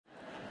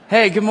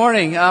Hey, good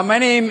morning. My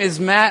name is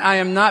Matt. I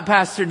am not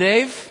Pastor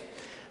Dave.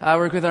 I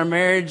work with our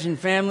marriage and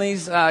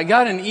families. I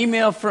got an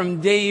email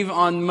from Dave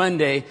on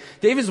Monday.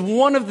 Dave is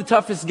one of the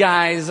toughest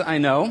guys I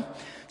know.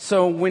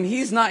 So when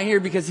he's not here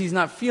because he's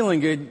not feeling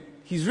good,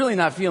 he's really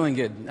not feeling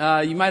good.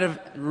 You might have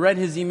read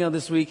his email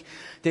this week.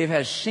 Dave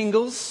has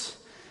shingles.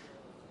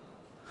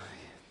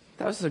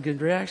 That was a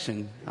good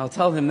reaction. I'll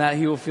tell him that.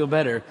 He will feel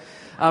better.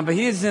 But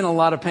he is in a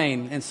lot of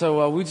pain. And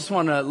so we just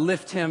want to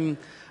lift him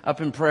up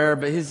in prayer.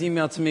 But his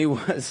email to me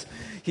was,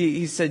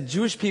 he said,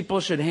 Jewish people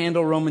should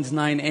handle Romans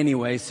 9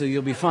 anyway, so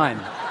you'll be fine.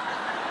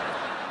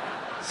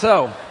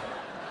 So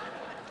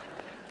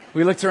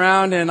we looked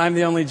around, and I'm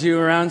the only Jew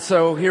around,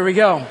 so here we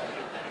go.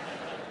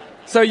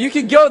 So you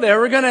could go there.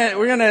 We're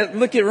gonna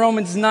look at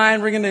Romans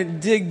 9. We're gonna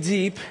dig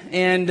deep,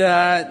 and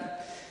I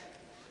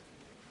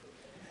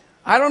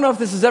don't know if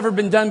this has ever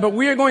been done, but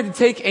we are going to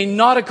take a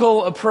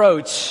nautical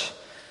approach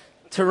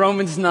to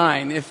Romans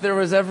 9, if there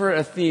was ever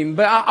a theme.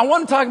 But I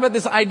want to talk about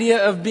this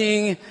idea of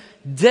being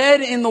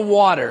dead in the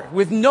water,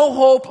 with no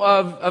hope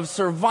of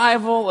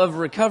survival, of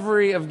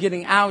recovery, of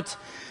getting out.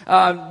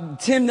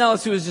 Tim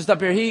Nellis, who was just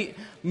up here, he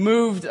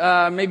moved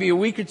maybe a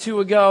week or two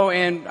ago,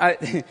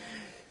 and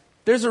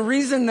there's a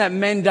reason that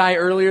men die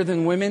earlier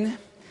than women.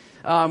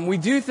 We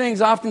do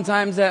things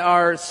oftentimes that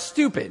are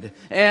stupid.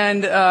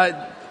 And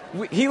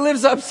he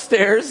lives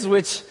upstairs,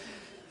 which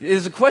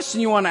is a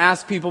question you want to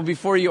ask people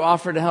before you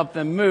offer to help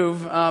them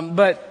move.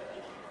 But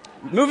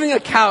moving a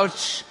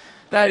couch,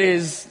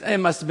 it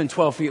must have been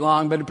 12 feet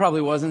long, but it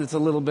probably wasn't. It's a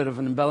little bit of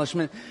an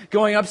embellishment.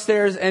 Going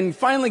upstairs and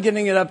finally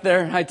getting it up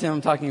there. Hi, Tim,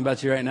 I'm talking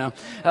about you right now.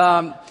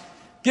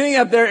 Getting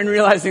up there and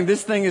realizing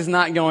this thing is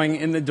not going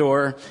in the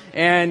door,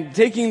 and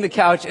taking the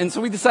couch. And so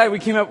we decided,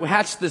 we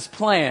hatched this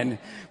plan,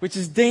 which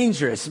is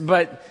dangerous,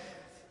 but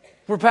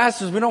we're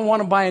pastors, we don't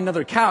want to buy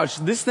another couch.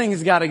 This thing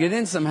has got to get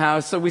in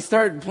somehow. So we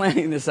started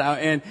planning this out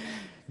and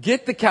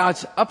get the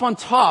couch up on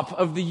top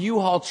of the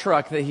U-Haul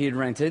truck that he had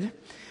rented,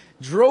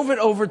 drove it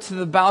over to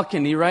the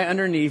balcony right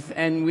underneath,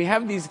 and we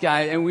have these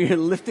guys, and we are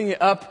lifting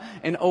it up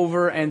and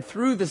over and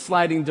through the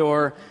sliding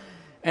door,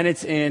 and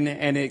it's in,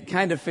 and it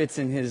kind of fits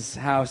in his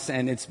house,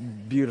 and it's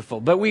beautiful.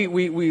 But we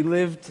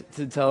lived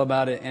to tell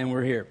about it, and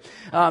we're here.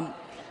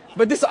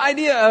 But this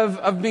idea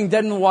of being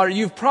dead in the water,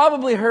 you've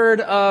probably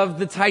heard of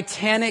the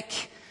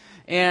Titanic,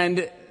 and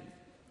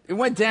it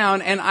went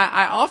down, and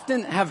I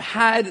often have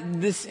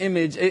had this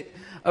image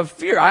of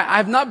fear.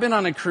 I've not been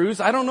on a cruise.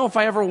 I don't know if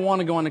I ever want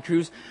to go on a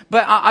cruise,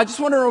 but I just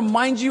want to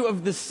remind you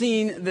of the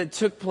scene that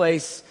took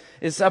place.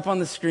 It's up on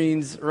the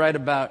screens right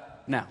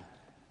about now.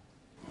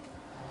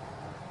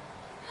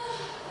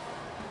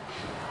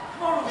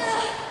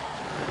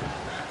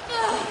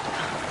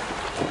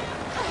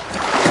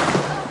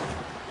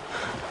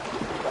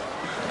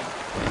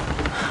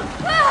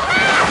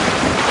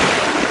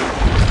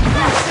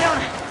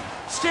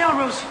 Stay on,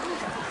 Rose.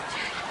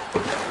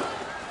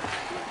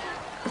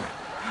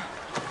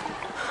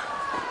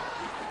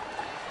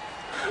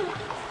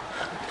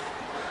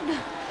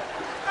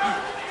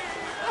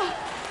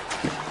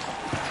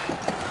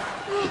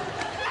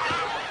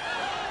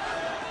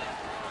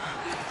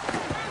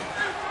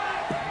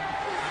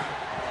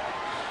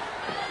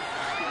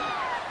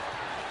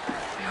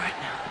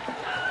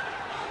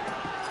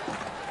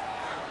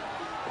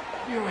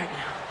 You're right now.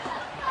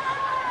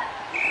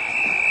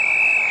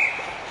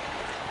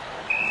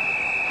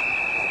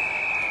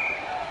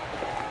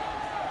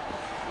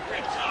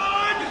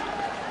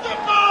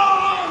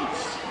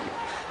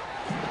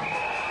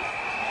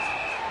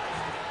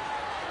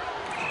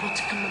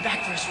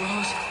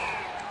 Rose,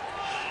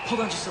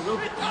 hold on just a little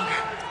bit longer.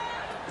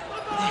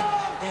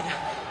 They'd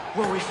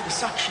worry for the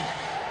suction,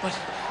 but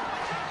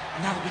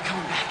now they'll be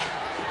coming back.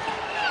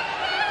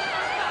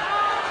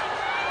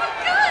 For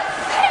God's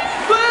sake!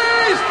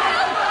 Please!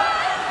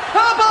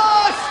 Help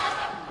us!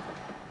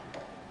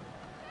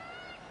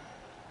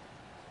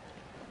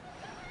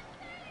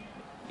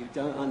 You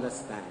don't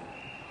understand.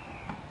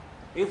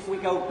 If we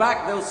go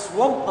back, they'll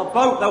swamp the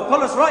boat. They'll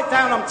pull us right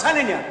down, I'm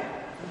telling you.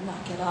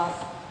 Knock it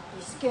off.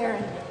 You're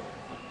scaring me.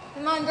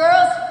 Come on,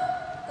 girls.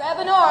 Grab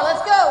an oar.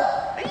 Let's go.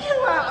 Are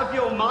you out of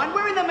your mind?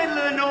 We're in the middle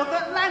of the North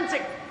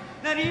Atlantic.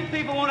 Now, do you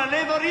people want to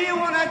live or do you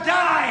want to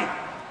die?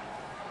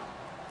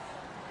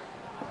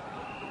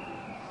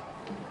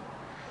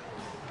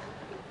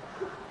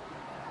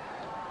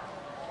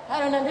 I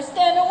don't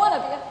understand no one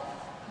of you.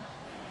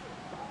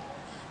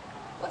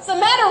 What's the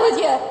matter with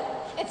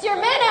you? It's your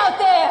men out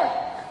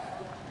there.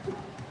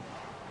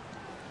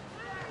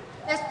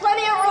 There's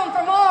plenty of room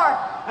for more.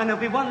 And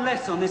there'll be one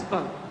less on this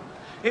boat.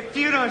 If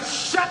you don't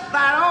shut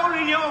that hole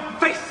in your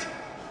face.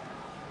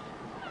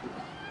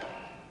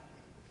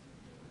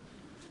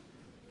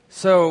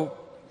 So,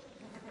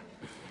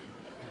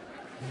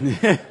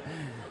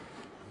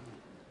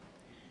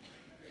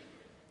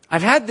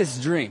 I've had this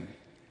dream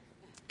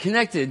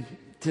connected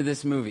to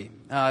this movie.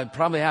 It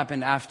probably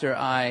happened after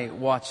I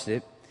watched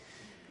it.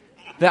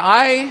 That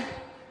I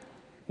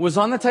was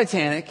on the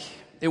Titanic,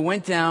 it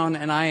went down,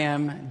 and I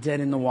am dead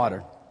in the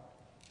water.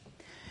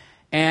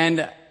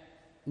 And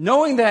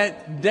knowing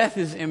that death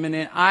is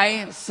imminent,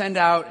 I send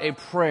out a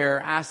prayer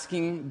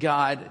asking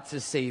God to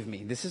save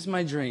me. This is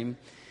my dream.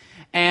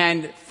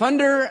 And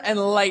thunder and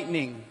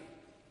lightning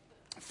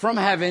from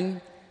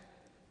heaven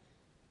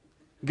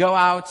go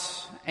out,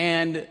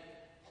 and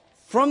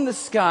from the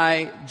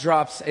sky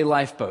drops a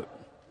lifeboat.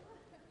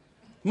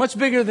 Much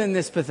bigger than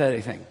this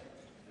pathetic thing.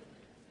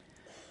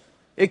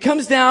 It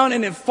comes down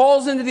and it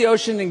falls into the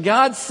ocean, and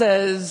God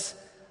says,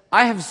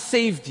 I have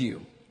saved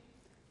you.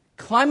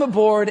 Climb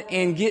aboard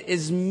and get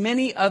as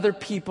many other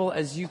people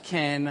as you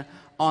can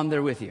on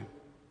there with you.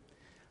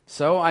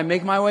 So I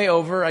make my way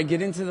over, I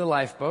get into the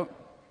lifeboat,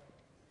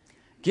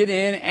 get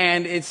in,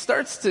 and it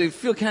starts to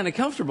feel kind of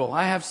comfortable.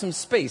 I have some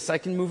space, I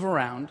can move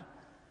around.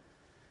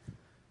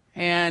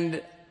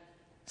 And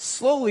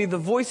slowly, the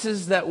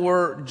voices that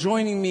were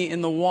joining me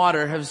in the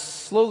water have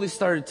slowly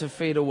started to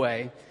fade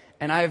away,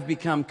 and I have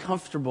become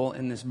comfortable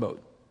in this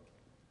boat.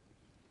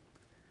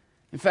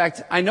 In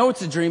fact, I know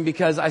it's a dream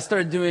because I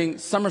started doing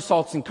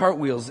somersaults and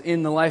cartwheels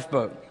in the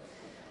lifeboat.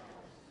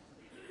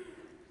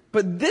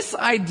 But this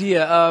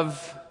idea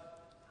of,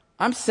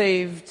 I'm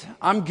saved,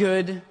 I'm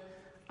good,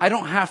 I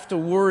don't have to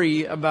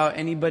worry about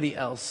anybody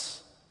else,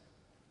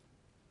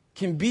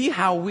 can be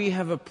how we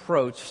have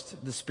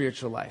approached the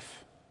spiritual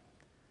life.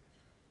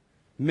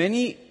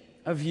 Many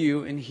of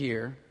you in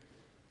here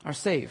are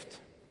saved.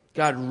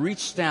 God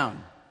reached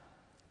down,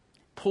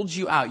 pulled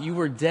you out. You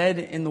were dead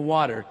in the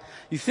water.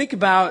 You think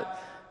about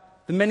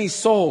the many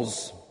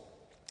souls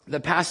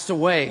that passed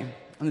away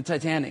on the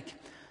Titanic.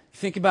 You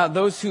think about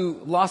those who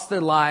lost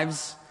their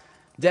lives,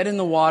 dead in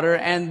the water,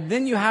 and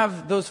then you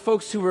have those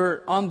folks who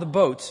were on the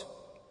boat.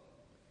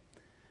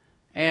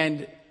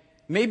 And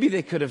maybe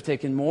they could have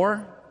taken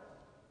more,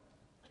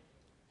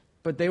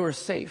 but they were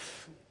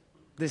safe.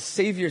 This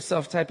save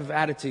yourself type of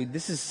attitude.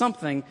 This is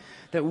something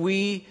that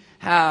we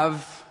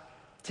have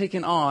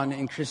taken on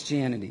in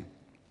Christianity.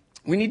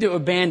 We need to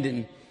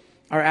abandon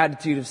our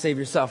attitude of save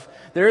yourself.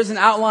 There is an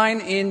outline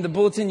in the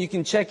bulletin you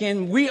can check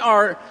in. We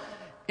are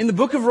in the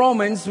book of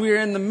Romans. We are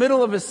in the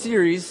middle of a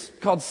series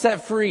called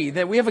Set Free,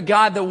 that we have a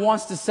God that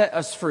wants to set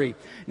us free.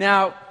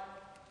 Now,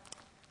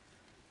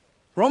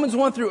 Romans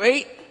 1 through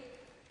 8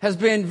 has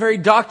been very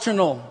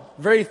doctrinal,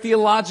 very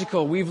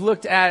theological. We've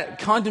looked at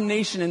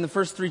condemnation in the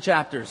first 3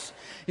 chapters.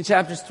 In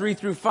chapters 3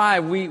 through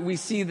 5, we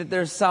see that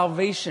there's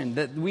salvation,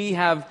 that we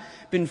have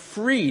been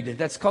freed.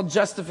 That's called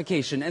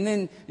justification. And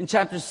then in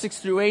chapters 6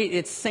 through 8,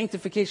 it's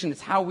sanctification. It's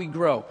how we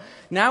grow.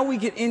 Now we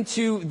get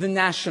into the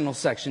national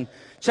section.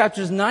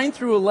 Chapters 9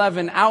 through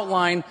 11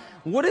 outline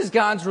what is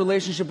God's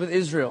relationship with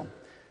Israel.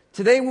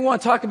 Today we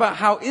want to talk about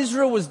how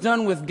Israel was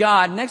done with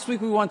God. Next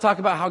week we want to talk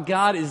about how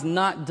God is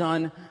not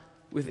done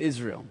with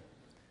Israel.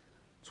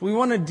 So we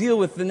want to deal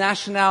with the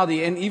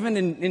nationality. And even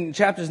in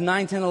chapters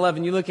 9, 10,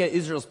 11, you look at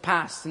Israel's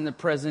past and their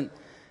present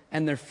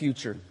and their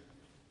future.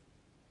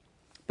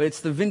 But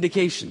it's the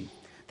vindication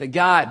that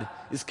God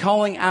is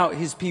calling out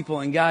his people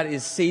and God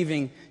is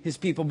saving his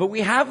people. But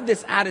we have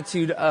this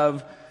attitude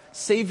of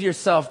save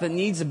yourself that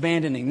needs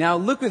abandoning. Now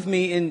look with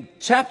me in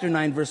chapter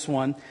 9, verse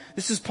 1.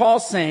 This is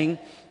Paul saying,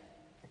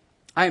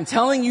 I am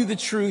telling you the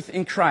truth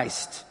in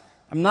Christ.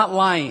 I'm not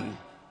lying.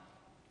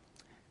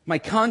 My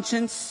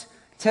conscience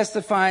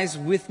testifies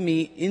with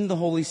me in the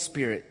Holy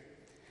Spirit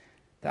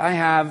that I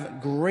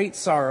have great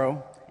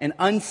sorrow and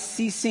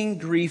unceasing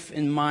grief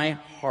in my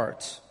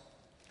heart.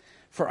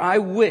 For I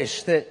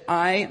wish that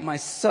I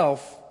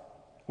myself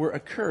were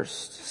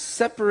accursed,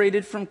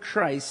 separated from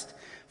Christ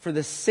for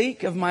the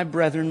sake of my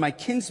brethren, my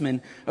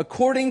kinsmen,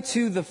 according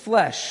to the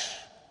flesh,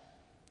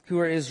 who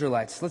are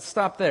Israelites. Let's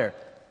stop there.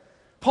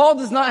 Paul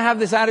does not have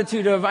this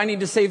attitude of, I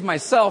need to save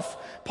myself.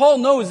 Paul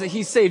knows that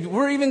he's saved.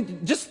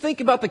 Just think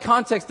about the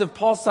context of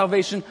Paul's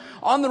salvation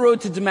on the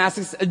road to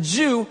Damascus, a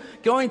Jew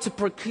going to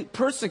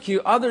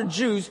persecute other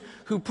Jews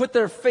who put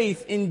their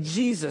faith in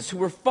Jesus, who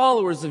were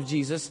followers of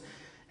Jesus.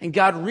 And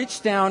God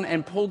reached down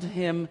and pulled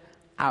him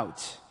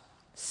out,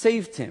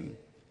 saved him.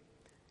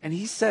 And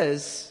he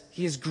says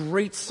he has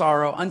great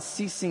sorrow,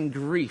 unceasing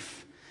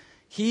grief.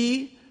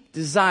 He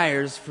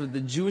desires for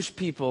the Jewish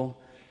people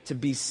to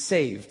be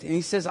saved. And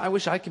he says, I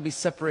wish I could be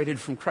separated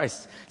from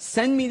Christ.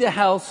 Send me to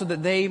hell so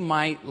that they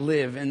might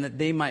live and that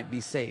they might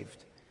be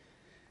saved.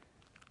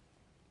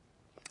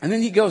 And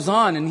then he goes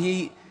on and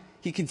he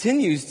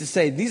continues to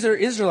say, these are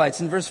Israelites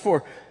in verse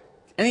 4.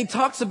 And he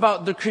talks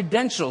about the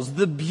credentials,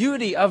 the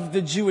beauty of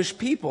the Jewish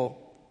people,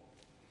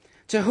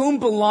 to whom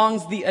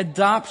belongs the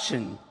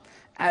adoption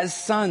as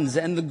sons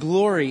and the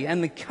glory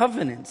and the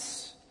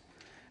covenants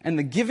and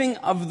the giving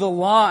of the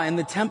law and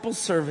the temple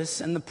service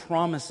and the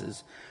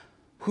promises,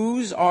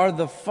 whose are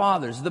the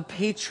fathers, the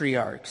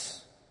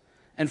patriarchs,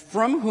 and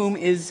from whom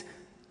is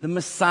the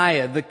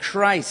Messiah, the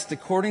Christ,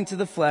 according to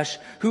the flesh,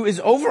 who is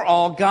over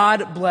all,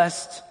 God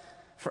blessed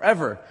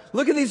forever.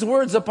 Look at these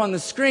words up on the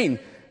screen.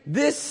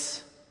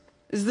 This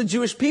is the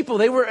Jewish people.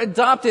 They were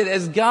adopted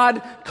as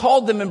God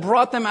called them and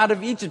brought them out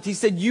of Egypt. He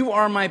said, you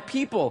are my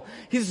people.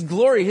 His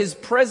glory, his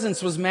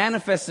presence was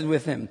manifested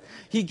with him.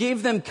 He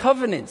gave them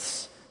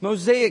covenants,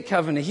 Mosaic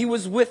covenant. He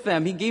was with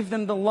them. He gave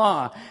them the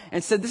law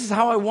and said, this is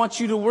how I want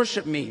you to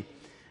worship me.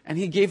 And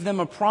he gave them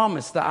a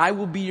promise that I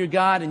will be your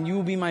God and you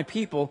will be my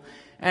people.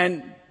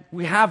 And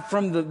we have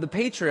from the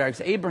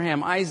patriarchs,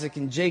 Abraham, Isaac,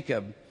 and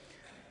Jacob.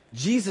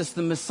 Jesus,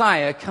 the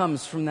Messiah,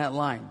 comes from that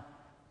line.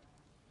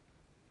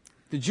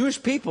 The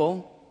Jewish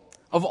people,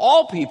 of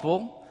all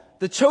people,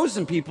 the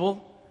chosen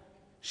people,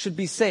 should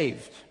be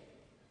saved.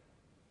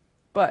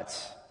 But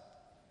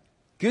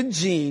good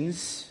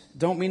genes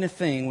don't mean a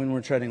thing when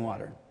we're treading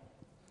water.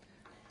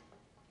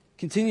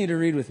 Continue to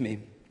read with me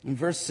in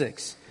verse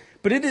 6.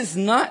 But it is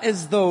not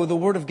as though the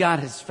word of God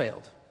has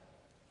failed.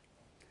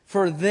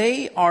 For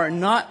they are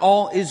not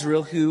all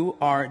Israel who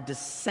are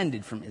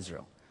descended from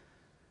Israel.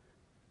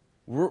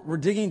 We're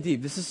digging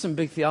deep. This is some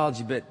big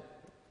theology, but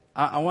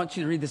I want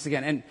you to read this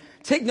again. And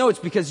take notes,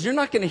 because you're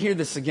not going to hear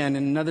this again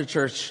in another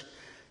church.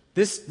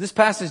 This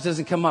passage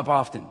doesn't come up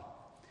often.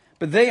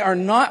 But they are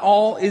not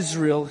all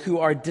Israel who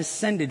are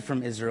descended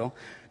from Israel,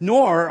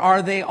 nor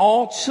are they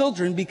all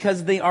children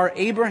because they are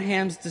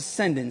Abraham's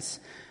descendants.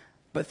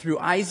 But through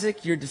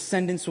Isaac your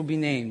descendants will be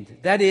named.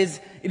 That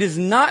is, it is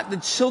not the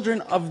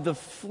children of the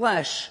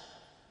flesh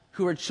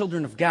who are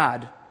children of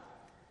God,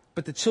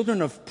 but the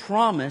children of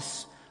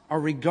promise are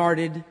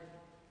regarded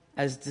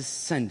as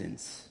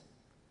descendants.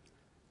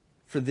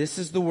 For this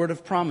is the word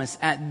of promise.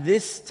 At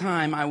this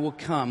time I will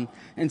come,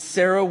 and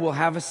Sarah will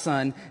have a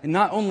son. And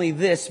not only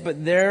this,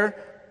 but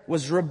there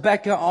was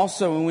Rebekah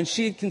also. And when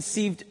she had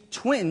conceived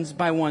twins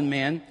by one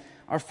man,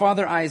 our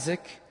father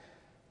Isaac,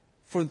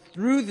 for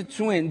through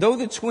the though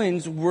the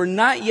twins were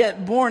not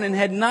yet born and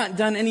had not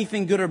done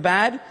anything good or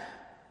bad,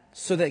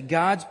 so that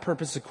God's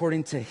purpose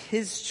according to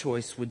his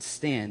choice would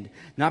stand,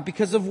 not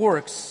because of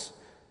works,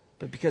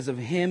 but because of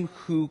him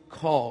who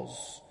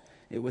calls.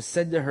 It was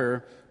said to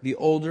her, the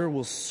older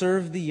will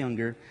serve the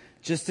younger,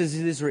 just as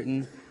it is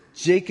written,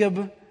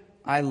 Jacob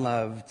I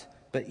loved,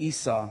 but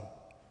Esau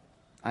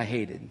I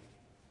hated.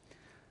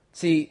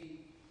 See,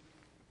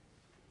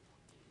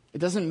 it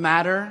doesn't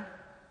matter,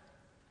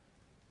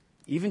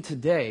 even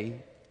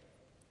today,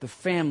 the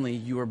family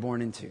you were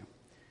born into.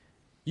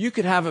 You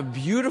could have a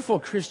beautiful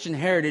Christian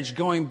heritage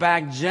going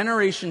back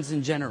generations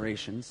and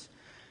generations.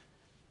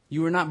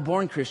 You were not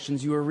born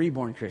Christians, you were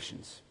reborn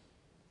Christians.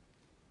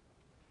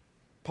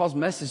 Paul's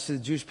message to the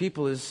Jewish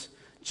people is,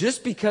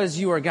 just because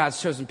you are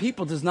God's chosen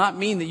people does not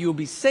mean that you will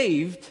be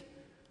saved.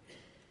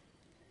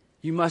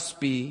 You must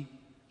be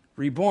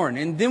reborn.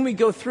 And then we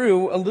go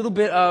through a little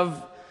bit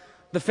of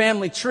the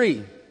family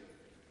tree.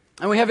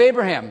 And we have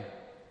Abraham.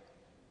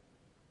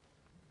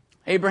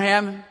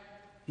 Abraham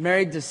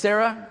married to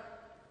Sarah,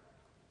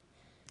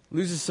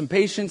 loses some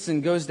patience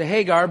and goes to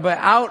Hagar. But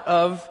out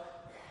of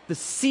the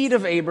seed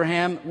of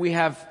Abraham, we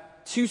have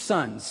two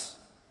sons,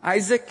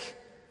 Isaac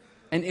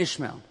and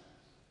Ishmael.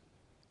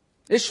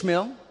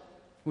 Ishmael,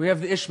 we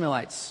have the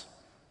Ishmaelites,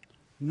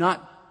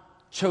 not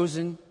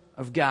chosen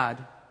of God,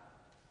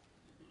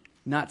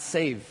 not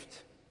saved.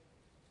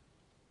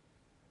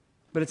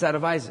 But it's out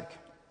of Isaac.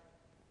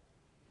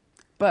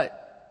 But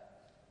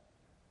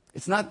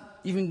it's not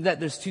even that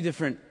there's two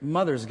different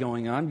mothers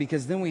going on,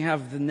 because then we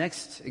have the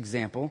next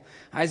example.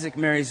 Isaac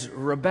marries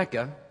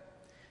Rebekah,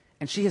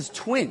 and she has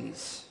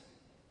twins,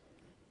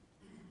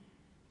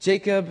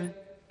 Jacob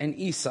and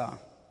Esau.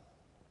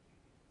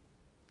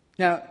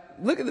 Now,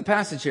 look at the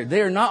passage here.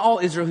 They are not all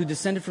Israel who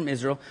descended from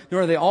Israel,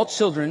 nor are they all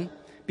children,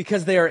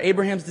 because they are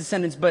Abraham's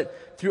descendants.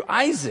 But through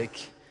Isaac,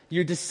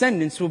 your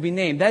descendants will be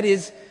named. That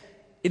is,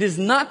 it is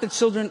not the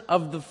children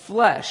of the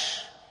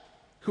flesh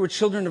who are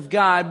children of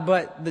God,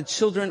 but the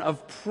children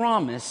of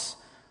promise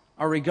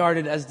are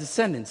regarded as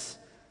descendants.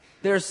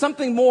 There is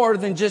something more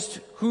than just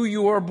who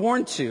you are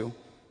born to.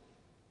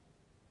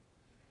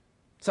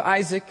 So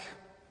Isaac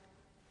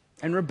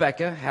and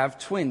Rebekah have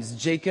twins,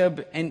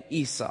 Jacob and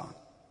Esau.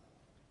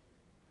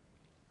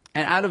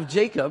 And out of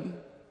Jacob,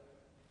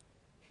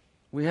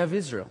 we have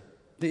Israel,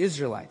 the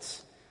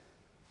Israelites.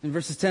 In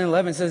verses 10 and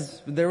 11 it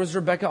says, there was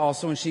Rebekah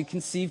also, and she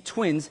conceived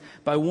twins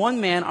by one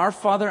man, our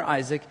father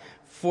Isaac.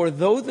 For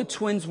though the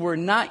twins were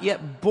not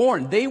yet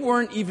born, they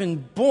weren't even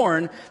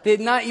born, they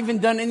had not even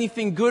done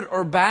anything good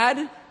or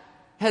bad,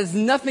 has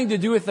nothing to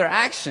do with their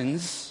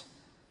actions,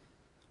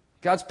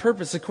 God's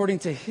purpose according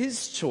to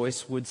his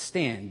choice would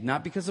stand,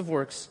 not because of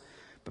works,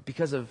 but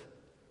because of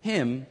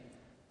him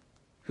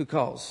who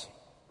calls.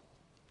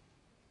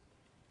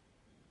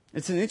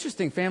 It's an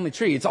interesting family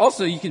tree. It's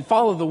also, you can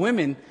follow the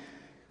women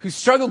who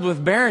struggled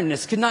with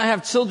barrenness, could not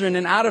have children,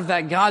 and out of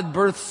that God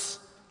births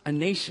a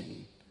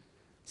nation.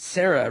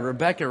 Sarah,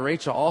 Rebekah,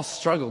 Rachel all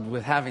struggled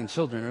with having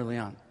children early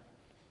on.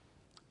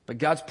 But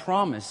God's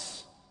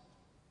promise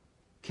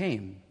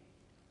came,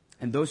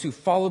 and those who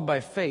followed by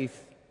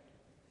faith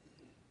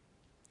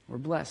were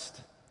blessed.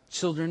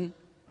 Children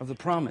of the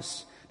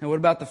promise. Now, what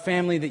about the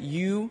family that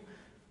you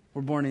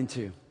were born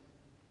into?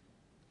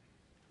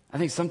 I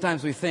think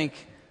sometimes we think,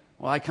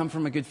 well, I come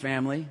from a good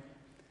family.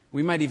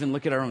 We might even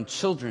look at our own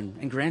children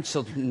and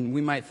grandchildren, and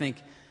we might think,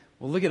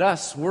 well, look at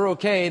us. We're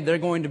okay. They're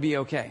going to be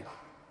okay.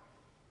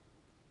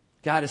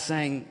 God is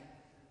saying,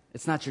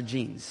 it's not your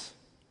genes.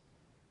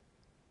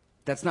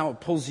 That's not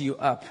what pulls you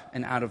up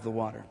and out of the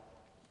water.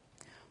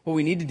 What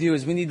we need to do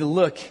is we need to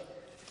look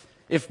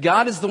If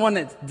God is the one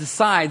that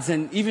decides,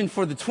 and even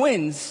for the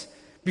twins,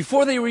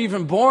 before they were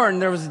even born,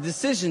 there was a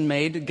decision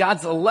made,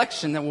 God's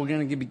election that we're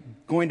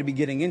going to be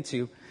getting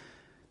into,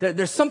 that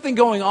there's something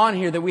going on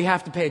here that we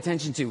have to pay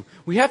attention to.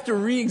 We have to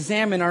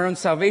re-examine our own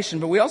salvation,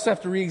 but we also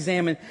have to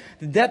re-examine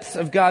the depths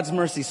of God's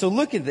mercy. So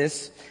look at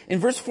this. In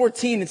verse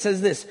 14, it says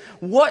this,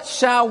 "What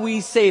shall we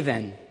say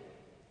then?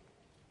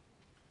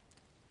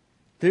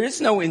 There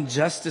is no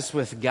injustice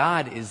with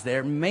God, is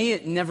there? May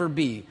it never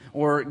be."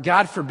 Or,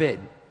 God forbid.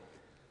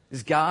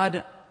 Is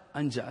God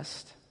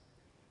unjust?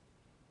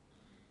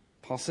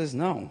 Paul says,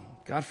 no,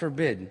 God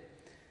forbid.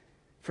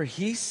 For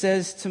he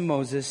says to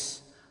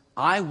Moses,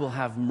 "I will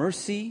have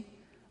mercy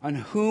on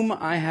whom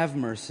I have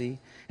mercy,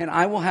 and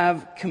I will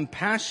have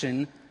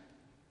compassion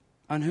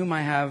on whom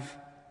I have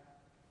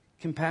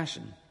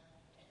compassion."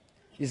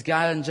 Is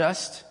God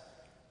unjust?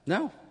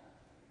 No.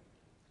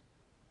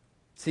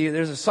 See,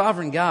 there's a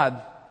sovereign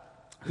God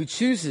who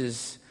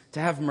chooses to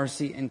have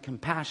mercy and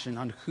compassion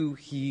on who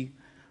he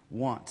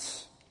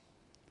wants.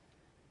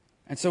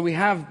 And so we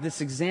have this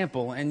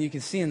example, and you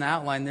can see in the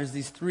outline, there's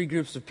these three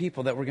groups of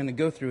people that we're going to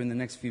go through in the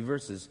next few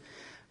verses.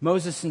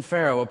 Moses and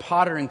Pharaoh, a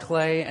potter and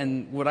clay,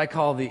 and what I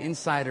call the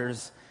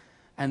insiders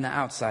and the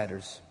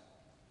outsiders.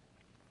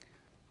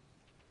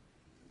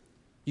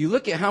 You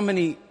look at how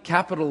many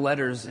capital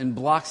letters and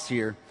blocks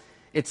here.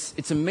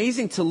 It's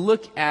amazing to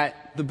look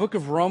at the book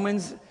of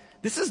Romans.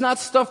 This is not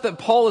stuff that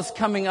Paul is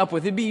coming up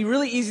with. It'd be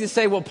really easy to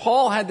say, well,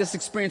 Paul had this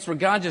experience where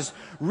God just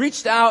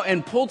reached out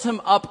and pulled him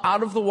up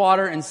out of the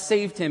water and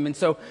saved him. And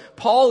so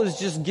Paul is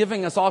just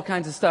giving us all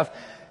kinds of stuff.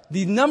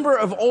 The number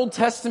of Old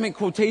Testament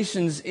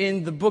quotations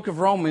in the book of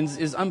Romans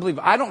is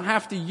unbelievable. I don't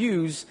have to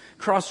use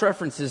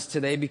cross-references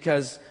today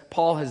because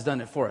Paul has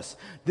done it for us.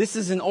 This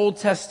is an Old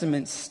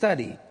Testament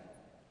study.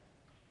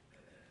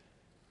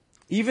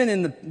 Even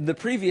in the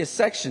previous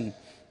section,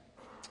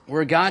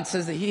 where God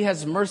says that he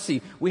has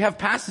mercy, we have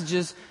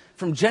passages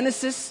from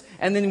Genesis,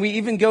 and then we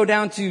even go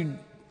down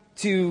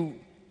to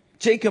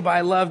Jacob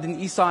I loved and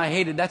Esau I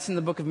hated. That's in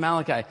the book of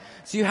Malachi.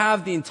 So you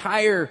have the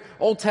entire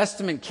Old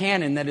Testament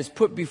canon that is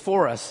put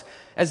before us,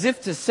 as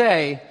if to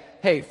say,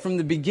 hey, from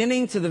the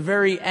beginning to the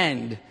very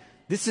end,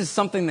 this is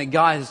something that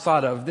God has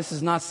thought of. This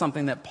is not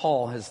something that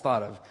Paul has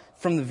thought of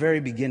from the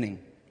very beginning.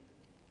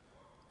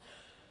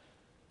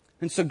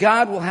 And so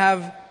God will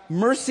have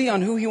mercy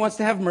on who he wants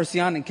to have mercy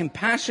on, and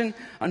compassion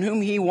on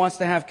whom he wants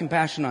to have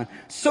compassion on.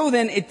 So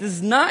then, it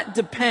does not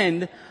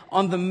depend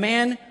on the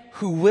man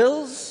who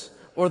wills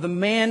or the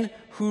man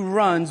who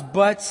runs,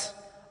 but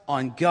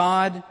on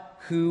God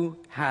who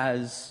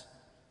has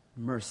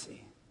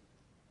mercy.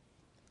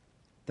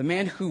 The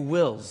man who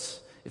wills,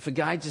 if a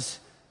guy just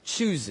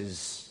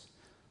chooses,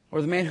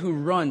 or the man who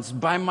runs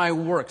by my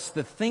works,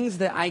 the things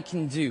that I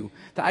can do,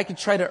 that I can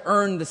try to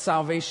earn the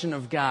salvation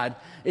of God,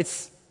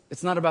 it's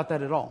not about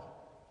that at all.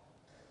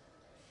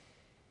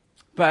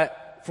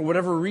 But for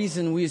whatever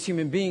reason, we as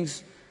human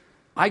beings,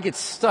 I get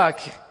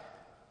stuck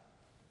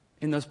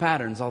in those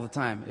patterns all the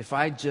time. If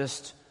I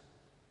just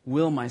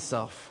will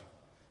myself,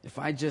 if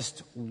I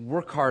just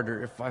work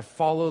harder, if I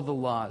follow the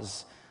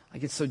laws, I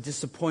get so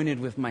disappointed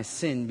with my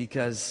sin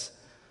because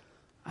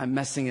I'm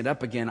messing it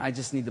up again. I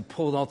just need to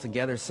pull it all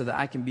together so that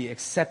I can be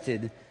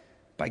accepted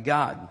by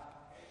God.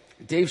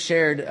 Dave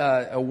shared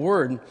a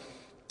word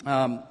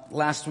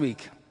last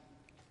week,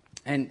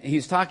 and he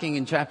was talking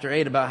in chapter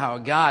 8 about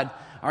how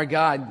our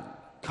God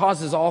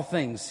causes all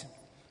things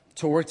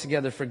to work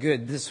together for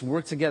good. This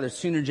work together,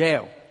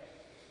 synergeo.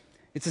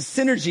 It's a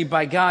synergy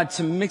by God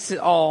to mix it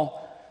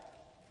all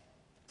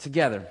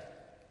together.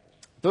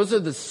 Those are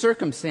the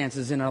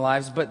circumstances in our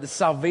lives, but the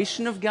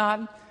salvation of God,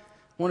 I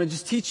want to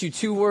just teach you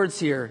two words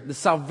here. The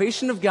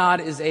salvation of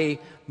God is a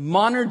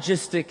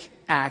monergistic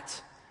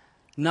act,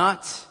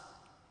 not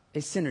a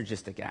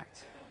synergistic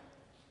act.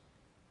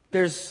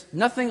 There's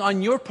nothing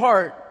on your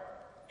part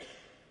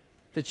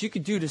that you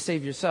could do to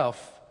save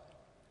yourself.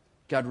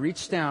 God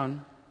reached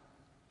down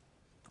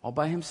all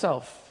by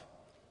himself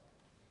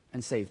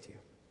and saved you.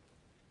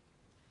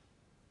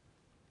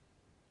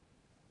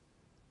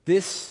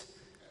 This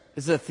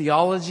is a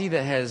theology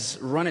that has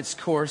run its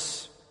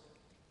course.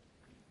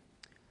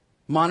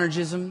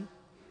 Monergism,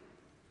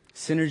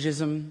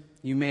 synergism,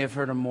 you may have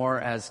heard of more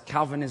as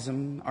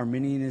Calvinism,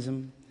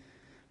 Arminianism.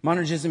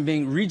 Monergism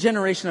being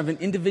regeneration of an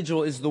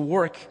individual is the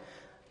work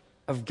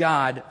of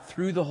God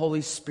through the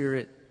Holy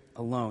Spirit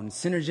alone.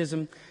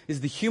 Synergism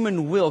is the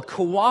human will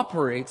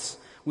cooperates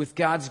with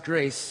God's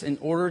grace in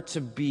order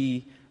to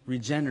be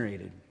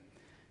regenerated.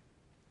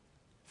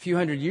 A few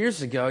hundred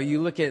years ago,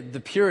 you look at the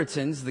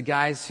Puritans, the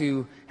guys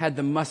who had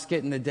the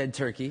musket and the dead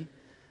turkey.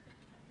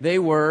 They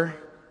were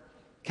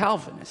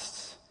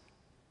Calvinists.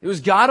 It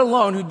was God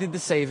alone who did the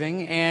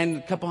saving, and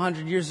a couple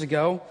hundred years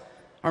ago,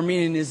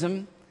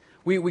 Arminianism.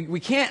 We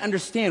can't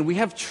understand, we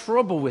have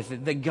trouble with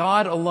it, that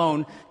God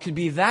alone could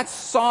be that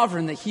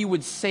sovereign that he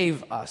would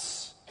save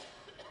us.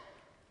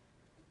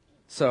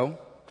 So,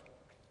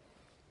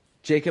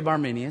 Jacob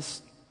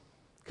Arminius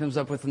comes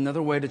up with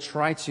another way to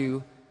try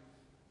to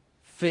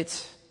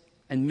fit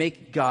and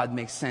make God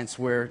make sense,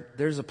 where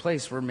there's a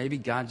place where maybe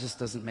God just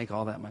doesn't make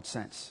all that much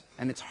sense.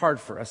 And it's hard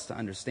for us to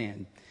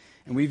understand.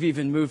 And we've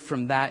even moved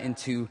from that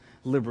into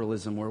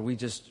liberalism, where we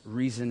just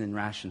reason and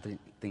ration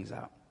things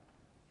out.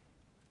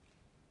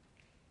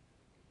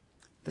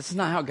 This is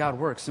not how God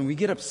works, and we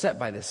get upset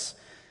by this.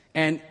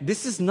 And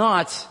this is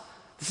not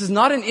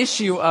an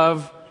issue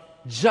of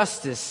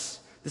justice.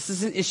 This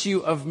is an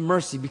issue of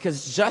mercy,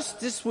 because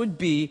justice would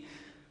be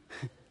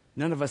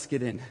none of us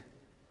get in.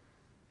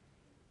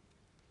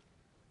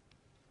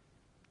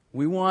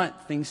 We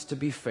want things to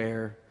be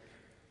fair.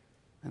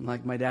 And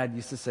like my dad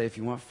used to say, if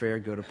you want fair,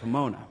 go to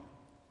Pomona.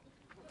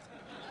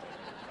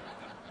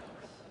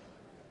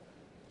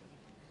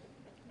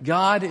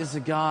 God is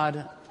a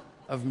God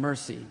of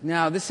mercy.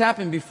 Now, this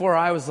happened before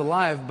I was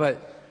alive,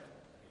 but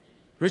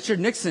Richard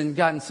Nixon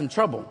got in some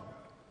trouble.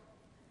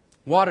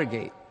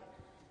 Watergate.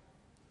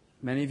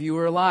 Many of you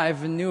were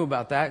alive and knew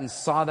about that and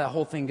saw that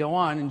whole thing go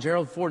on. And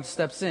Gerald Ford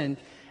steps in.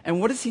 And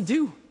what does he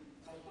do?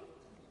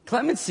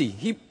 Clemency.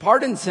 He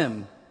pardons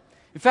him.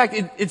 In fact,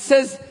 it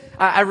says,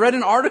 I read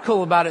an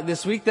article about it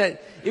this week,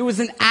 that it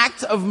was an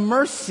act of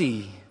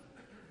mercy.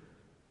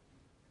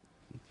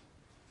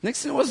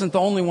 Nixon wasn't the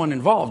only one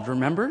involved,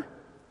 remember?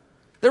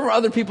 There were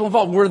other people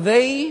involved. Were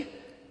they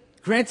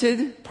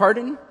granted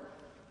pardon?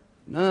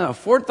 No.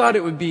 Ford thought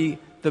it would be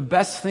the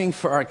best thing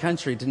for our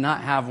country to not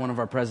have one of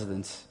our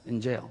presidents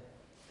in jail.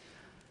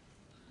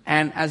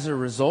 And as a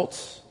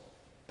result,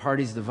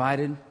 parties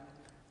divided,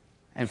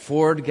 and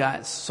Ford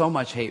got so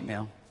much hate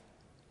mail.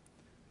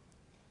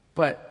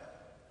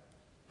 But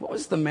what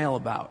was the mail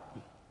about?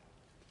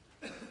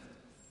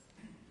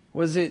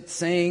 Was it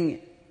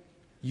saying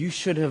you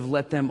should have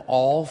let them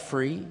all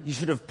free? You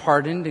should have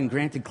pardoned and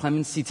granted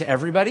clemency to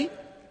everybody?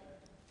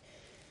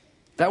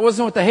 That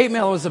wasn't what the hate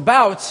mail was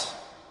about.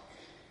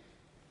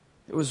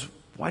 It was,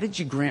 why did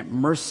you grant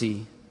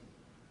mercy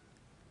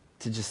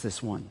to just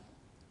this one?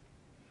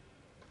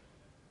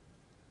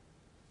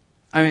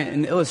 I mean,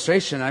 an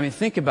illustration,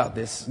 think about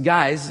this.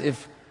 Guys,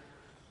 if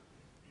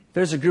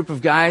there's a group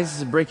of guys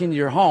that break into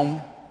your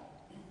home,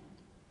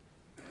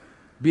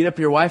 beat up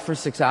your wife for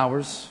 6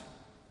 hours,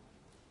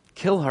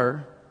 kill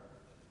her,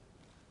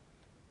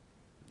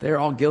 they're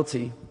all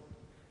guilty.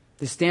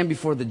 They stand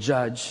before the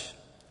judge.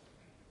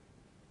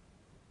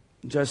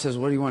 The judge says,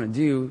 what do you want to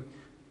do?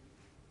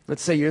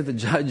 Let's say you're the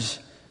judge.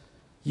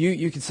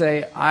 You could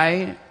say,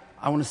 I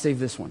want to save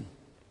this one.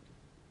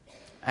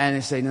 And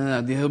they say,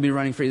 no, he'll be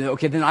running free.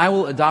 Okay, then I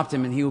will adopt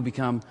him and he will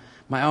become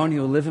my own. He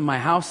will live in my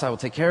house. I will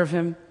take care of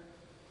him.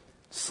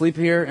 Sleep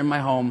here in my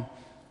home.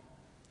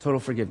 Total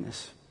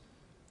forgiveness.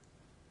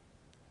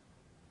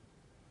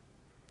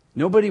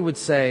 Nobody would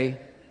say,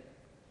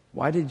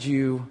 why did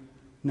you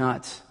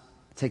not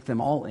take them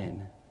all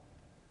in?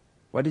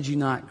 Why did you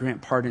not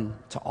grant pardon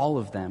to all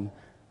of them?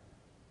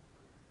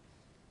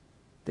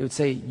 They would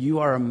say, you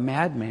are a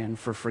madman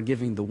for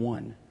forgiving the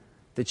one.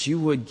 That you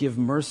would give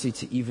mercy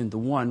to even the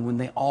one when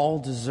they all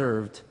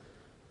deserved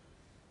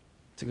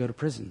to go to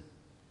prison.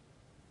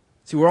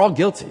 See, we're all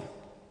guilty.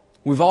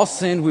 We've all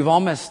sinned. We've all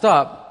messed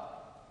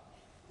up.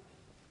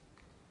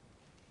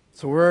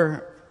 So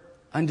we're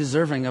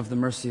undeserving of the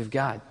mercy of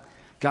God.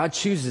 God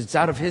chooses. It's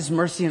out of His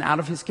mercy and out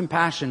of His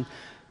compassion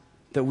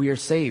that we are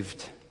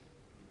saved.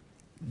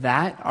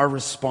 That, our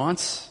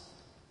response,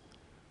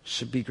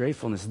 should be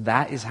gratefulness.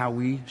 That is how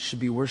we should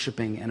be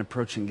worshiping and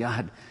approaching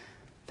God.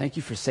 Thank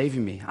you for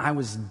saving me. I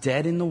was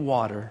dead in the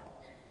water,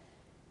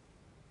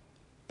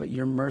 but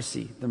your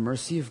mercy, the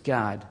mercy of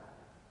God,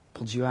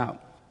 pulled you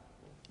out.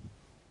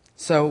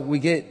 So we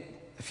get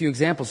a few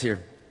examples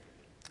here.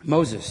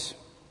 Moses.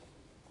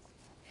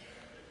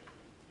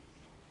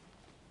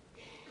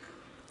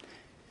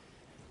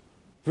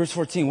 Verse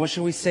 14, what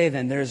shall we say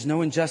then? There is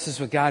no injustice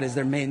with God as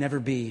there may never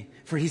be.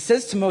 For he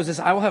says to Moses,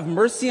 I will have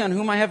mercy on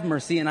whom I have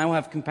mercy, and I will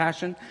have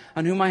compassion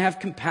on whom I have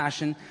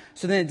compassion.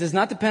 So then it does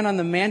not depend on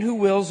the man who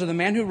wills or the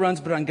man who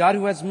runs, but on God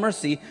who has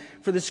mercy.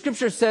 For the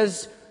scripture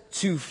says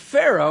to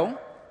Pharaoh,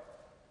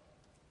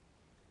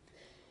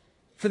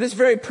 for this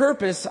very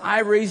purpose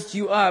I raised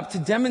you up, to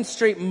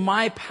demonstrate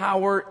my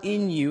power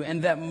in you,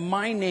 and that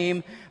my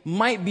name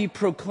might be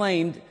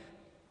proclaimed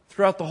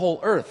throughout the whole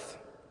earth.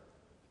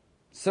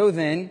 So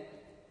then,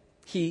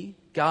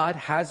 God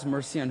has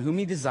mercy on whom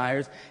He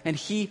desires, and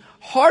He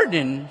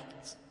hardens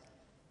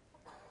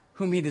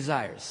whom He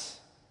desires.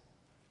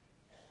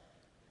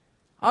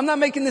 I'm not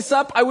making this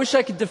up. I wish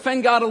I could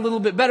defend God a little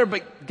bit better,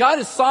 but God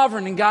is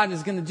sovereign and God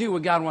is going to do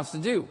what God wants to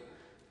do.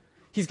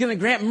 He's going to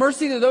grant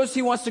mercy to those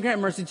He wants to grant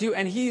mercy to,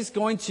 and He's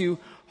going to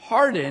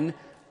harden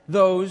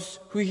those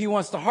who He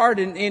wants to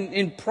harden.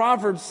 In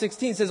Proverbs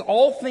 16 it says,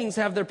 all things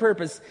have their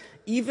purpose,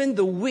 even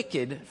the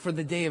wicked for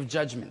the day of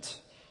judgment.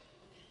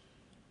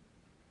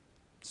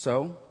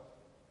 So,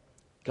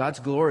 God's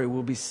glory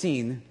will be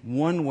seen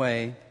one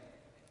way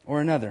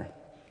or another.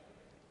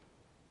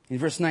 In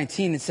verse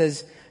 19 it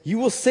says, you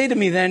will say to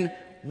me then,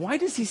 why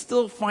does He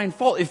still find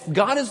fault? If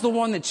God is the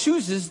one that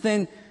chooses,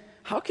 then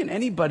how can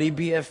anybody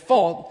be at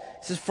fault?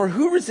 It says, for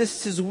who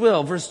resists His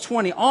will? Verse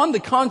 20, on the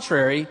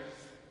contrary,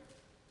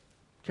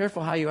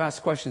 Careful how you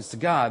ask questions to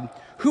God.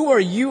 Who are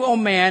you, O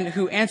man,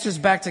 who answers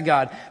back to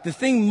God? The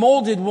thing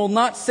molded will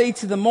not say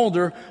to the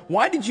molder,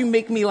 why did you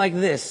make me like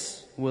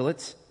this? Will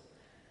it?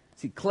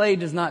 See, clay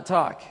does not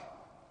talk.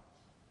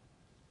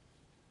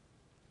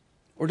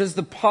 Or does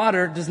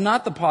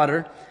not the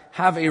potter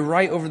have a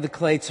right over the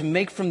clay to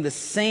make from the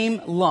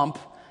same lump,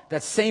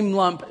 that same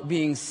lump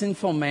being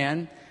sinful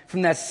man,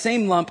 from that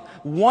same lump,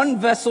 one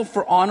vessel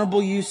for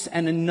honorable use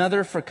and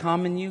another for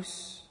common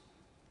use?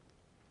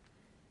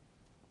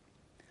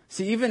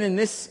 See, even in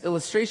this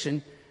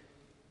illustration,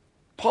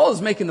 Paul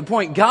is making the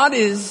point, God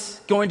is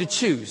going to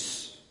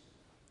choose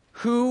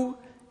who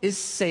is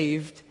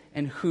saved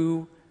and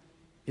who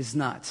is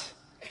not.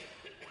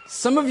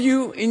 Some of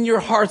you in your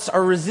hearts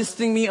are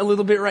resisting me a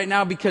little bit right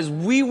now because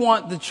we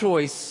want the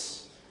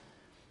choice,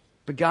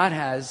 but God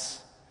has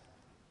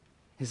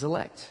his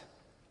elect.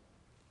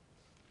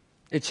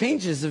 It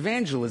changes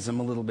evangelism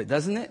a little bit,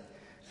 doesn't it?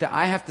 That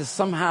I have to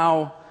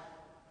somehow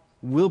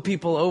will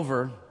people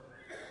over.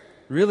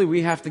 Really,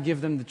 we have to give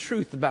them the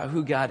truth about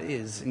who God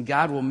is, and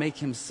God will make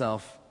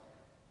himself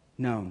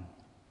known.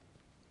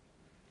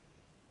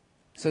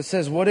 So it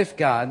says, what if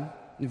God,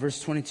 in verse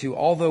 22,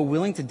 although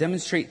willing to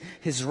demonstrate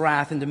his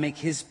wrath and to make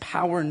his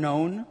power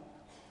known,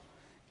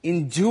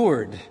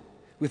 endured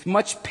with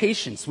much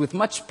patience, with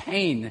much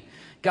pain.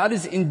 God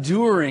is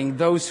enduring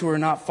those who are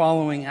not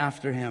following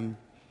after him.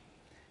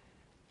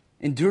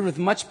 Endured with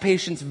much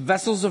patience,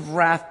 vessels of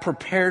wrath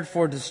prepared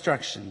for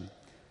destruction.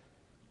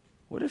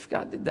 What if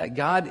God did that?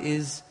 God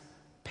is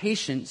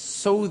patient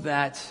so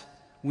that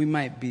we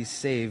might be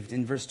saved.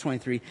 In verse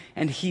 23,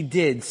 and he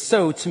did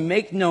so to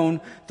make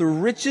known the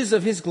riches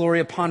of his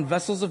glory upon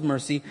vessels of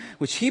mercy,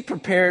 which he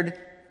prepared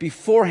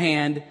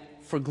beforehand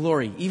for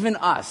glory. Even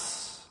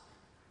us,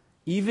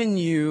 even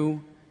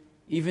you,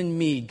 even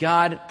me,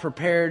 God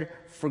prepared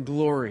for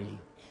glory.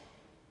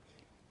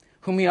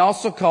 Whom he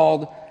also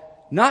called,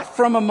 not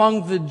from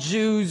among the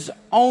Jews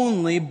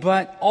only,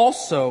 but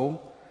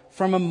also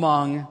from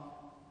among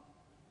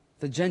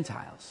the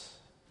Gentiles.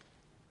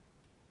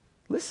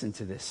 Listen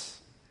to this.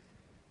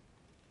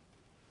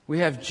 We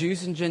have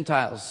Jews and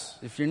Gentiles.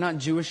 If you're not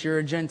Jewish, you're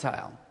a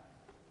Gentile.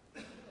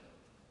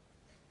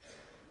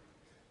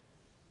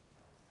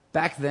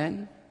 Back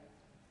then,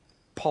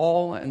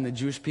 Paul and the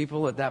Jewish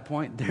people at that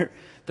point,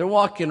 they're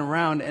walking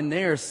around and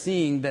they are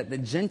seeing that the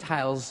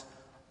Gentiles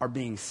are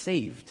being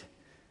saved.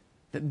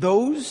 That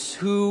those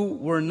who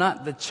were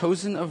not the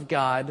chosen of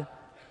God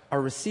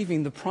are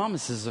receiving the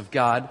promises of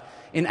God.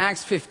 In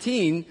Acts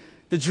 15,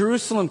 the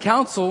Jerusalem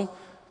Council,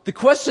 the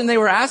question they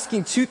were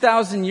asking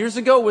 2,000 years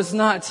ago was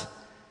not,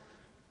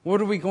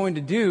 what are we going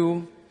to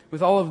do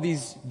with all of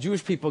these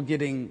Jewish people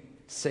getting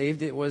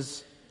saved? It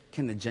was,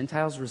 can the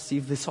Gentiles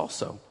receive this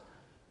also?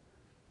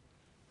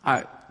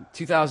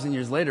 2,000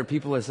 years later,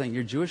 people are saying,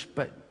 you're Jewish,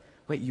 but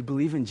wait, you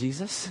believe in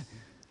Jesus?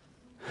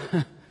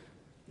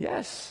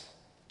 Yes.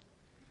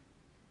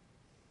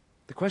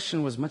 The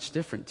question was much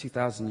different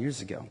 2,000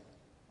 years ago.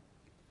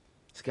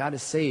 So God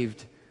has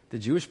saved the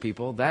Jewish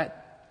people. That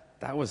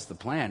was the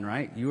plan,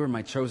 right? You are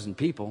my chosen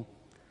people.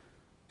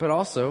 But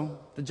also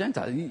the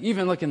Gentiles. You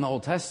even look in the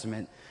Old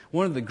Testament,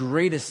 one of the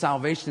greatest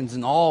salvations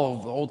in all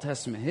of the Old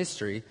Testament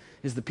history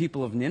is the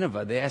people of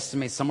Nineveh. They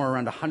estimate somewhere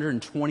around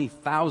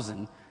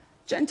 120,000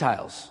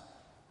 Gentiles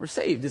were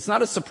saved. It's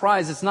not a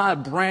surprise. It's not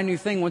a brand new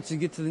thing once you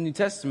get to the New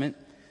Testament.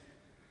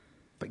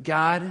 But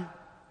God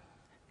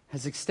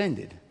has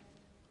extended.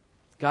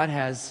 God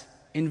has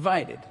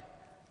invited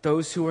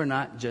those who are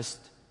not just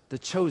the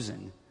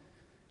chosen.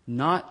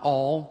 Not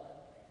all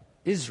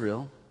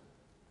Israel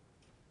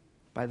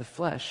by the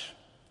flesh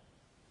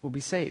will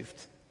be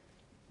saved.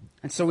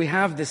 And so we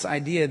have this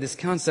idea, this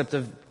concept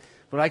of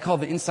what I call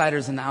the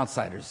insiders and the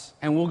outsiders.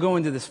 And we'll go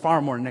into this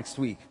far more next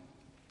week.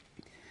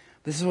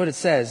 This is what it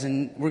says,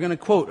 and we're going to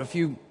quote a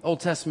few Old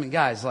Testament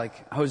guys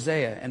like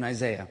Hosea and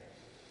Isaiah.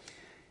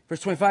 Verse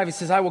 25, he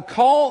says, I will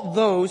call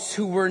those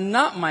who were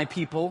not my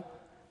people,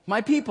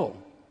 my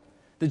people.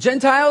 The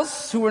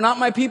Gentiles who were not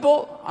my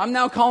people, I'm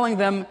now calling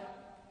them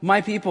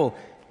my people.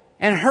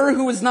 And her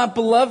who was not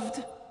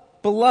beloved,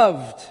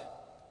 beloved.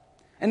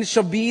 And it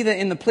shall be that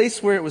in the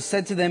place where it was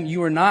said to them,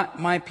 you are not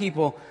my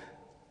people,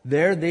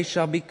 there they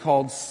shall be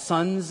called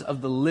sons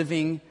of the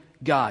living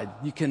God.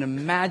 You can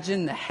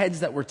imagine the heads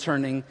that were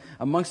turning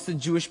amongst the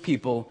Jewish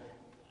people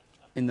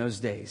in those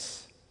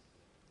days.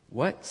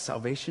 What?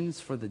 Salvation is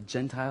for the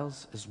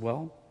Gentiles as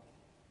well?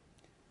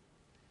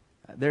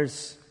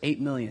 There's 8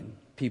 million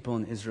people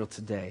in Israel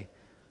today.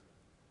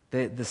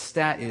 The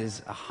stat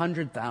is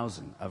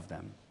 100,000 of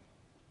them.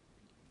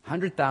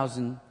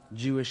 100,000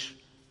 Jewish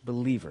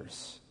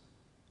believers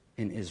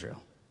in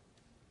Israel.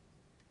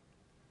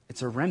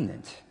 It's a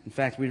remnant. In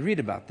fact, we read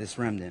about this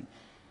remnant.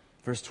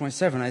 Verse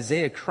 27,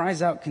 Isaiah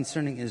cries out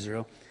concerning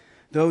Israel,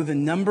 though the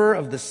number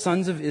of the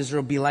sons of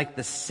Israel be like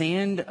the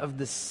sand of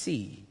the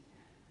sea,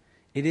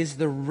 it is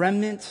the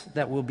remnant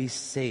that will be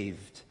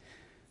saved.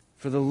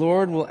 For the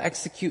Lord will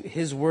execute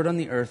his word on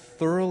the earth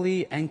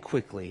thoroughly and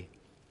quickly.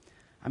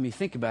 I mean,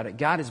 think about it.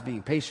 God is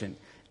being patient.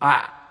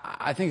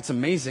 I think it's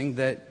amazing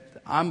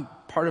that I'm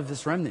part of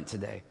this remnant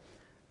today.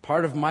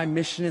 Part of my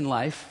mission in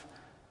life,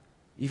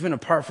 even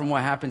apart from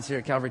what happens here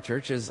at Calvary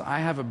Church, is I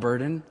have a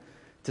burden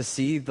to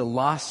see the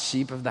lost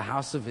sheep of the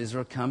house of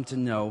Israel come to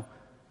know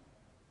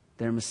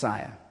their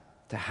Messiah,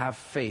 to have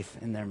faith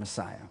in their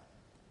Messiah.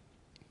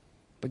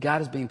 But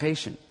God is being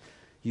patient.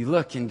 You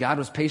look, and God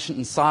was patient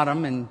in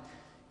Sodom, and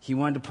he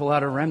wanted to pull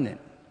out a remnant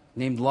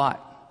named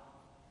Lot.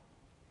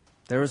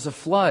 There was a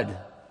flood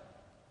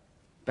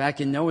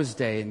back in Noah's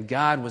day, and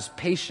God was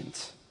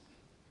patient.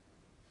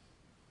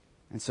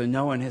 And so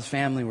Noah and his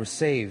family were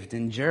saved.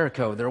 In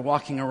Jericho, they're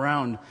walking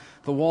around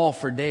the wall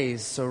for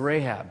days, so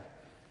Rahab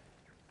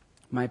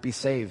might be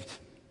saved.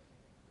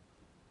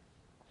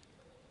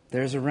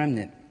 There's a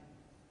remnant.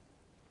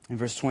 In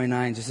verse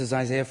 29, just as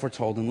Isaiah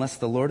foretold, unless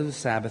the Lord of the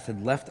Sabbath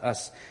had left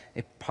us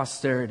a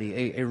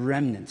posterity, a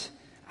remnant,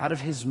 out of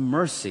his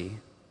mercy,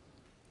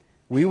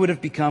 we would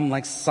have become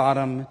like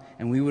Sodom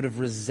and we would have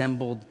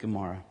resembled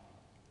Gomorrah.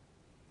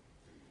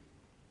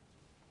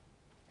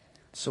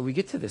 So we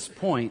get to this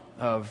point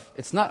of,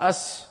 it's not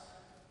us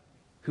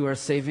who are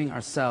saving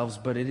ourselves,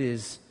 but it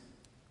is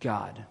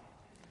God.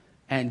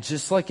 And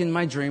just like in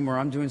my dream where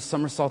I'm doing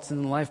somersaults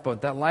in the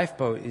lifeboat, that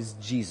lifeboat is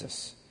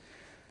Jesus.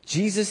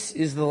 Jesus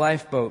is the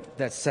lifeboat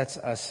that sets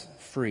us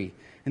free.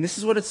 And this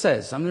is what it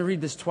says. I'm going to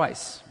read this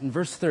twice. In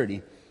verse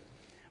 30.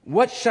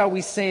 What shall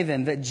we say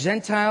then? That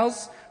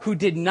Gentiles who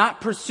did not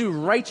pursue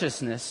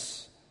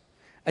righteousness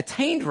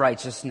attained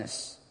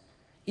righteousness.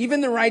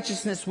 Even the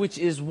righteousness which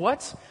is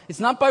what?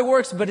 It's not by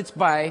works, but it's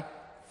by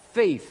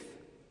faith.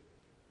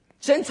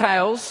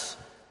 Gentiles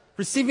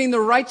receiving the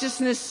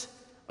righteousness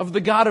of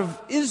the God of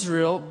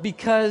Israel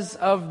because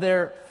of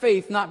their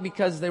faith, not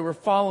because they were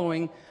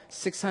following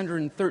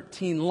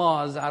 613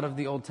 laws out of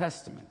the Old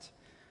Testament.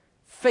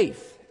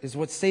 Faith is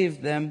what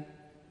saved them.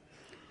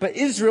 But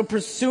Israel,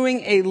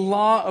 pursuing a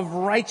law of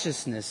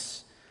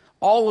righteousness,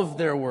 all of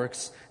their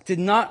works, did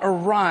not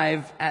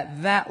arrive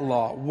at that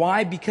law.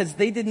 Why? Because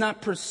they did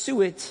not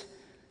pursue it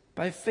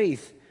by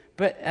faith,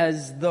 but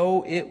as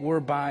though it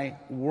were by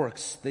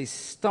works. They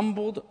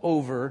stumbled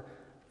over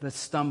the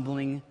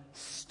stumbling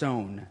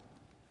stone.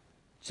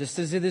 Just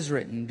as it is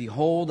written,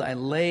 behold, I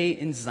lay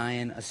in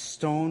Zion a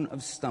stone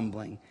of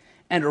stumbling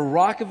and a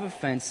rock of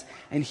offense,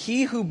 and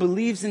he who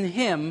believes in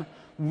him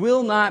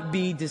will not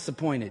be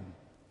disappointed.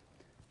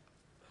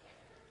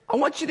 I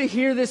want you to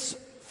hear this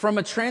from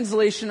a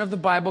translation of the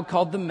Bible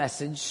called The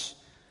Message.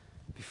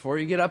 Before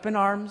you get up in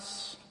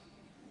arms,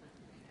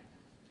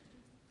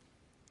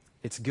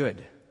 it's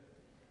good.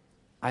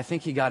 I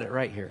think he got it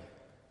right here.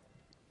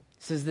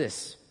 It says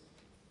this: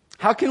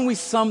 how can we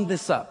sum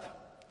this up?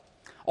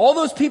 All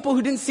those people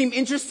who didn't seem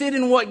interested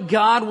in what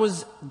God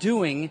was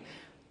doing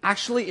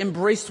actually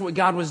embraced what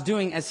God was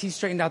doing as he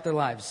straightened out their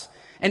lives.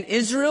 And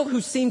Israel,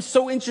 who seemed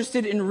so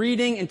interested in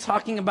reading and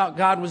talking about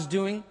God was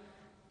doing,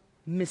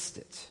 missed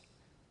it.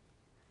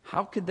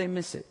 How could they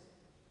miss it?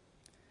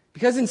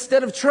 Because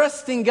instead of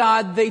trusting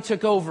God, they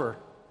took over.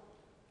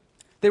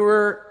 They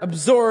were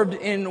absorbed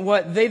in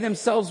what they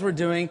themselves were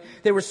doing.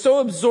 They were so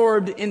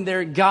absorbed in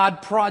their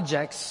God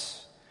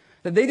projects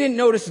that they didn't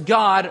notice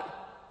God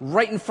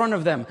right in front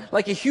of them,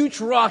 like a huge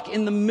rock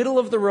in the middle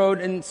of the road,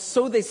 and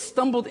so they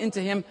stumbled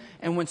into him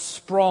and went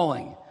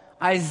sprawling.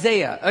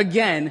 Isaiah,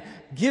 again,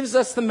 gives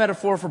us the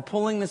metaphor for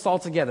pulling this all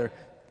together.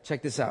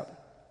 Check this out.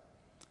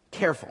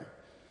 Careful.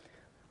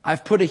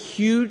 I've put a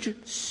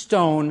huge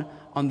stone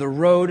on the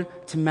road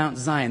to Mount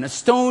Zion, a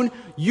stone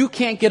you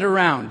can't get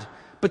around,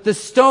 but the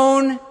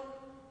stone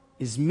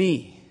is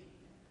me.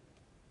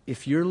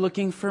 If you're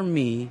looking for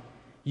me,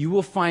 you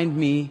will find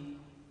me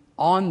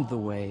on the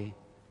way,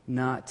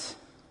 not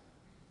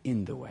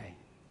in the way.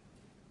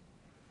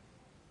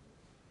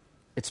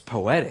 It's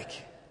poetic.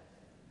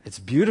 It's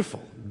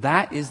beautiful.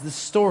 That is the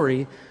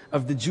story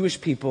of the Jewish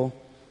people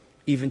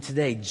even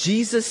today.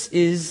 Jesus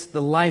is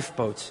the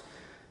lifeboat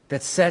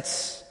that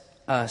sets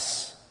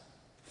us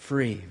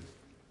free.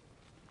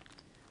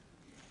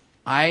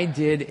 I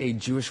did a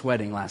Jewish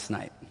wedding last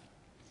night.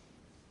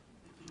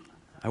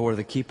 I wore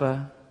the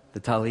kippah, the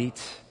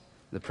talit,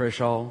 the prayer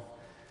shawl,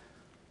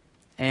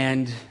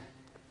 and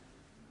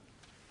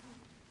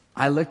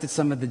I looked at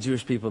some of the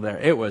Jewish people there.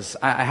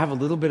 I have a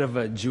little bit of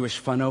a Jewish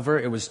fun over.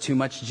 It was too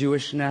much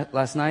Jewish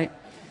last night.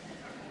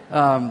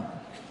 I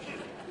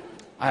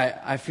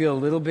feel a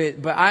little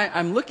bit, but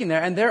I'm looking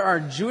there, and there are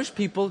Jewish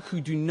people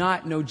who do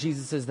not know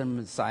Jesus as their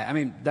Messiah. I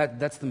mean,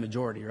 that's the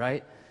majority,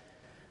 right?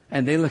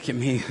 And they look at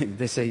me,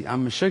 they say,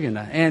 I'm a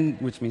shugana,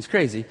 and which means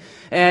crazy.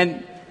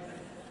 And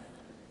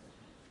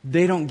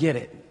they don't get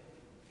it.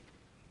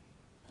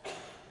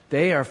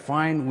 They are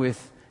fine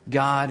with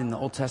God in the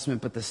Old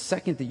Testament, but the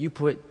second that you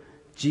put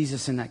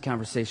Jesus in that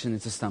conversation,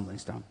 it's a stumbling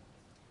stone.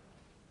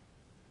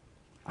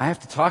 I have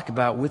to talk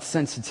about, with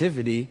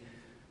sensitivity,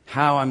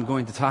 how I'm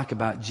going to talk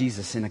about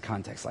Jesus in a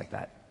context like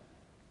that.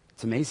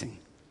 It's amazing.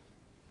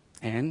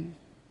 And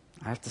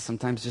I have to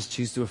sometimes just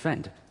choose to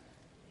offend.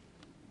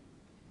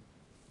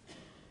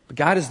 But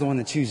God is the one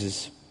that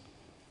chooses.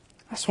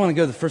 I just want to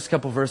go to the first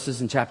couple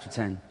verses in chapter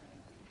 10.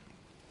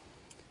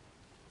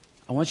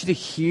 I want you to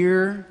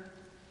hear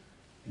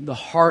the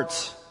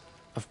heart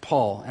of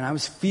Paul, and I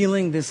was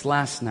feeling this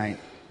last night.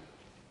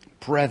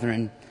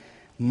 Brethren,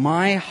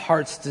 my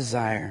heart's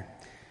desire,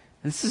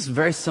 and this is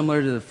very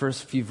similar to the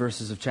first few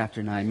verses of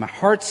chapter 9, my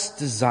heart's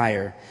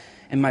desire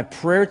and my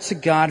prayer to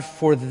God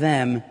for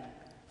them,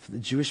 for the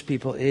Jewish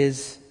people,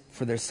 is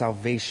for their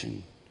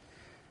salvation.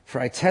 For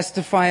I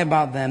testify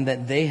about them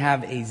that they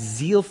have a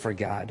zeal for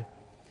God,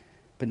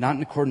 but not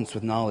in accordance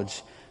with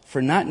knowledge.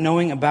 For not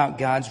knowing about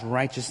God's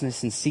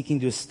righteousness and seeking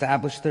to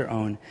establish their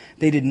own,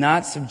 they did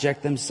not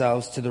subject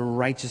themselves to the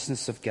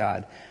righteousness of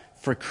God.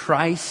 For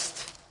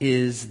Christ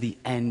is the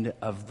end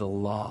of the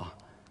law.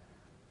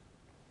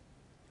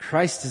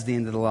 Christ is the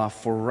end of the law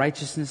for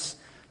righteousness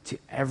to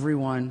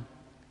everyone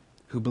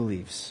who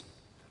believes.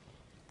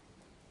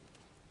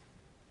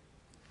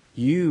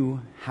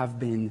 You have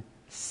been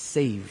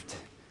saved.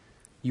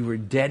 You were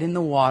dead in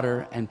the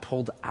water and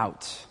pulled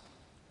out.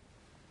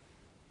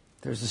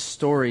 There's a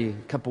story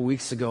a couple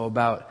weeks ago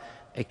about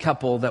a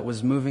couple that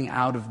was moving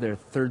out of their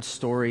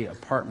third-story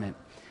apartment.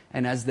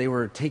 And as they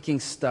were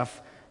taking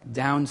stuff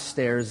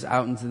downstairs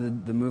out into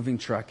the moving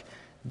truck,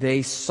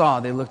 they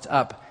looked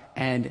up,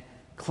 and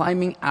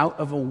climbing out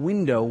of a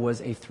window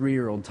was a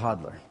 3-year-old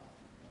toddler.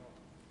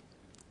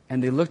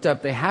 And they looked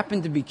up. They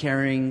happened to be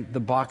carrying the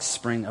box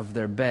spring of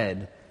their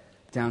bed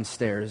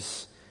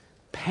downstairs,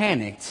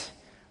 panicked,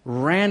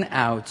 ran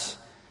out,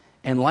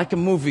 and like a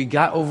movie,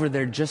 got over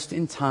there just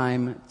in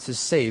time to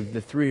save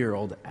the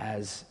 3-year-old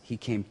as he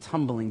came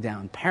tumbling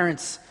down.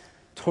 Parents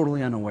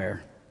totally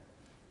unaware.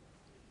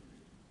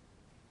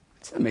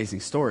 It's an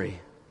amazing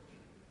story.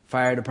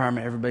 Fire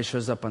department, everybody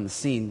shows up on the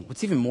scene.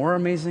 What's even more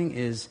amazing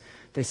is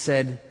they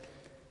said,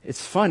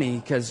 it's funny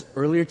because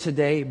earlier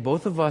today,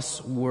 both of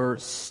us were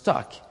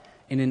stuck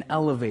in an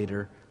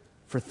elevator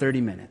for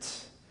 30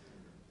 minutes.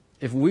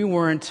 If we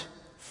weren't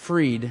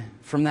freed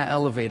from that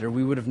elevator,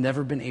 we would have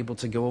never been able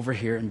to go over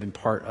here and been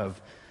part of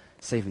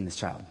saving this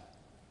child.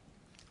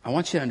 I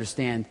want you to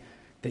understand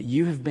that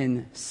you have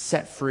been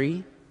set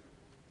free,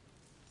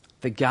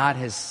 that God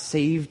has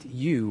saved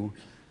you,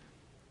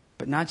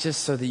 but not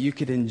just so that you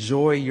could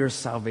enjoy your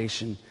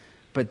salvation,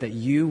 but that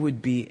you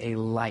would be a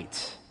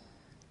light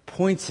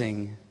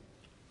pointing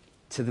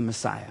to the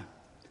Messiah,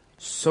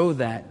 so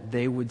that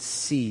they would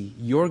see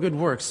your good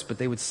works, but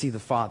they would see the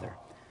Father,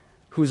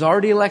 who's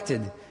already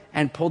elected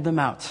and pulled them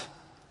out.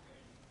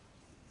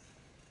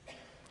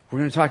 We're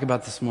going to talk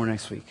about this more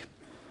next week.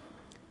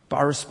 But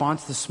our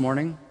response this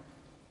morning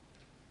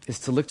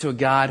is to look to a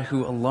God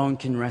who alone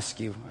can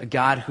rescue, a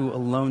God who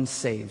alone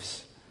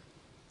saves,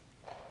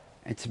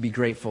 and to be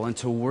grateful and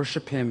to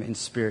worship Him in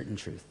spirit and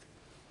truth.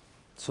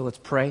 So let's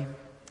pray,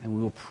 and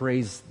we will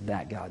praise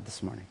that God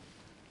this morning.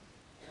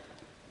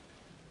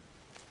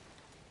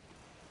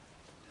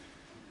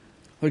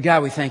 Lord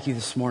God, we thank you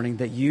this morning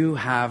that you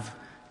have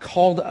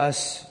called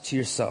us to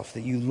yourself,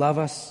 that you love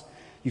us,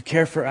 you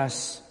care for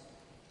us,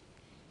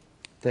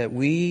 that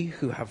we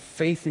who have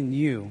faith in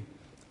you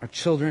are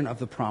children of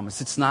the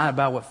promise. It's not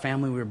about what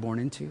family we were born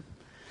into.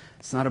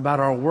 It's not about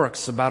our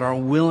works, about our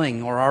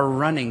willing or our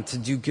running to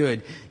do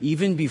good.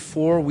 Even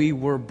before we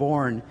were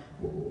born,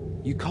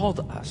 you called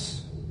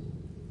us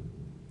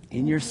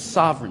in your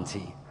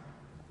sovereignty.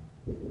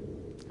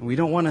 And we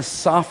don't want to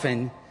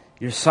soften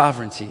your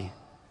sovereignty,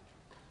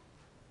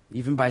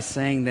 even by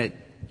saying that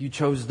you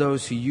chose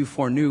those who you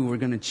foreknew were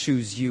going to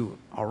choose you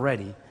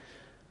already.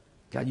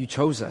 God, you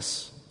chose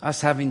us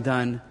having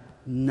done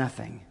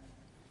nothing.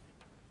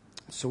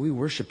 So we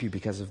worship you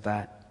because of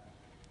that.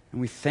 And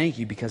we thank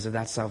you because of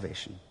that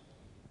salvation.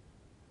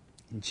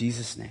 In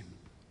Jesus' name,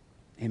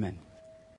 amen.